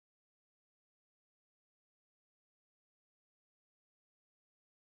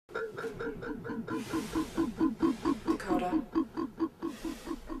Dakota.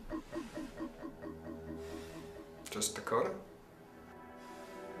 Just Dakota?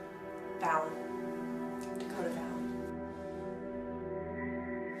 Fallon. Dakota Fallon.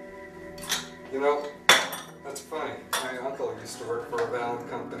 You know, that's funny. My uncle used to work for a Vallon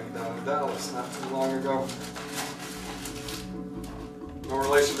company down in Dallas not too long ago. No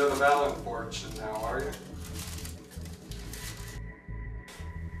relation to the Vallon fortune now, are you?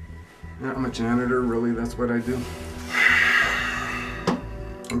 Yeah, I'm a janitor, really, that's what I do.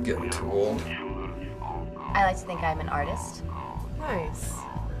 I'm getting too old. I like to think I'm an artist. Nice.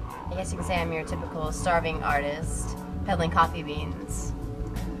 I guess you can say I'm your typical starving artist, peddling coffee beans.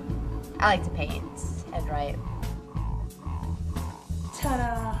 I like to paint and write.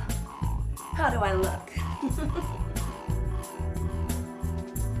 Ta-da! How do I look?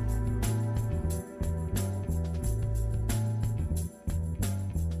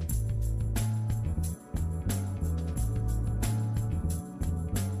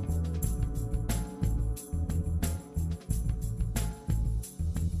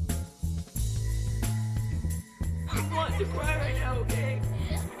 I want to cry right now, okay?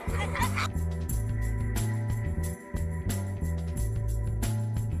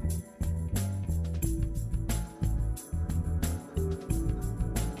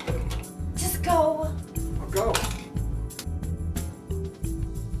 Just go. I'll go.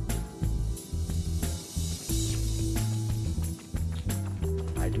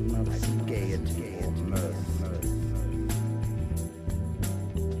 I do not see gaiety or mirth.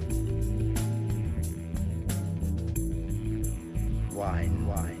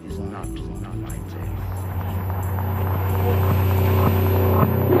 Wine is not my taste.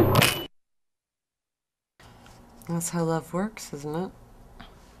 That's how love works, isn't it?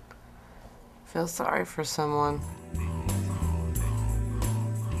 Feel sorry for someone.